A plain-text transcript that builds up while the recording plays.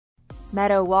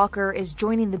Meadow Walker is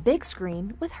joining the big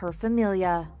screen with her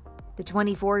familia. The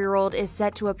 24-year-old is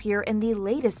set to appear in the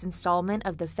latest installment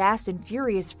of the Fast and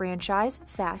Furious franchise,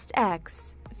 Fast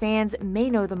X. Fans may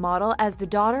know the model as the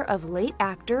daughter of late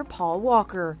actor Paul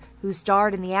Walker, who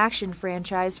starred in the action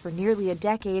franchise for nearly a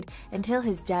decade until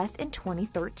his death in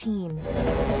 2013.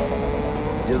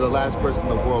 You're the last person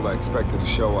in the world I expected to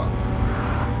show up.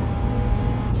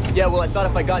 Yeah, well, I thought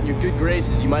if I got in your good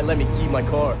graces, you might let me keep my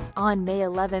car. On May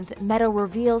 11th, Meadow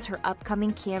reveals her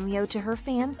upcoming cameo to her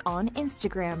fans on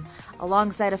Instagram,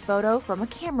 alongside a photo from a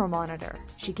camera monitor.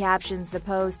 She captions the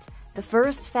post, "The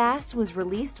first Fast was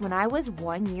released when I was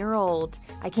 1 year old.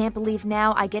 I can't believe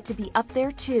now I get to be up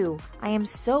there too. I am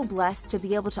so blessed to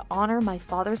be able to honor my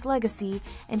father's legacy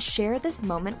and share this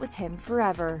moment with him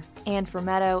forever." And for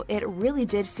Meadow, it really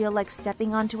did feel like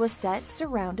stepping onto a set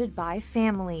surrounded by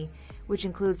family, which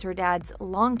includes her dad's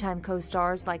longtime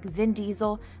co-stars like Vin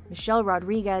Diesel, Michelle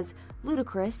Rodriguez,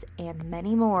 Ludacris, and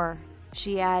many more.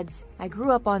 She adds, "I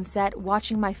grew up on set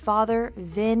watching my father,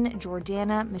 Vin,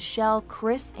 Jordana, Michelle,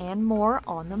 Chris, and more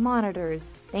on the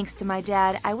monitors. Thanks to my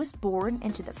dad, I was born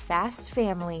into the Fast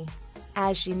family."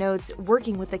 As she notes,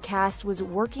 working with the cast was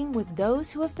working with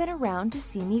those who have been around to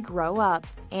see me grow up.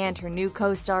 And her new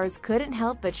co-stars couldn't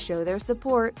help but show their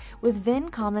support, with Vin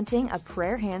commenting a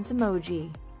prayer hands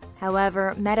emoji.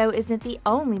 However, Meadow isn't the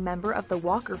only member of the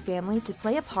Walker family to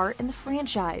play a part in the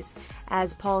franchise,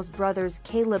 as Paul's brothers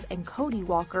Caleb and Cody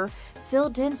Walker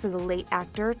filled in for the late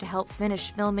actor to help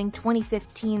finish filming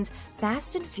 2015's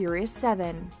Fast and Furious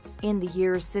 7. In the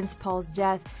years since Paul's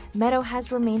death, Meadow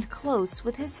has remained close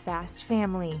with his Fast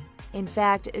family. In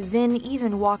fact, Vin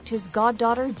even walked his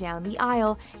goddaughter down the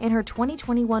aisle in her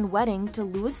 2021 wedding to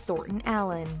Louis Thornton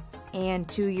Allen. And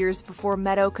 2 years before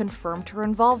Meadow confirmed her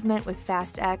involvement with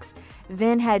Fast X,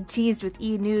 Vin had teased with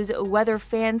E! News whether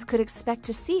fans could expect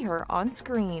to see her on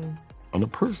screen. On a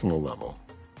personal level,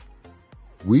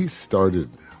 we started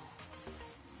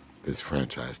this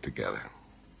franchise together.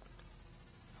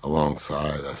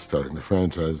 Alongside us starting the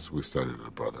franchise, we started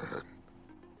a brotherhood.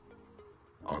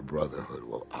 Our brotherhood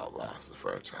will outlast the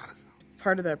franchise.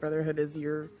 Part of that brotherhood is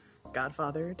your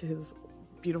godfather to his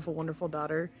beautiful, wonderful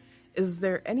daughter. Is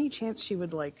there any chance she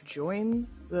would join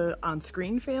the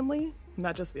on-screen family,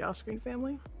 not just the off-screen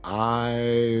family?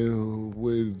 I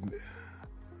would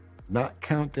not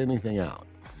count anything out.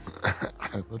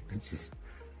 Let me just,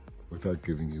 without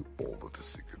giving you all of the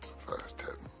secrets of Fast 10,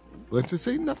 let's just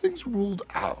say nothing's ruled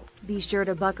out. Be sure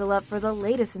to buckle up for the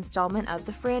latest installment of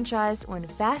the franchise when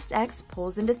Fast X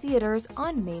pulls into theaters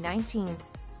on May 19th.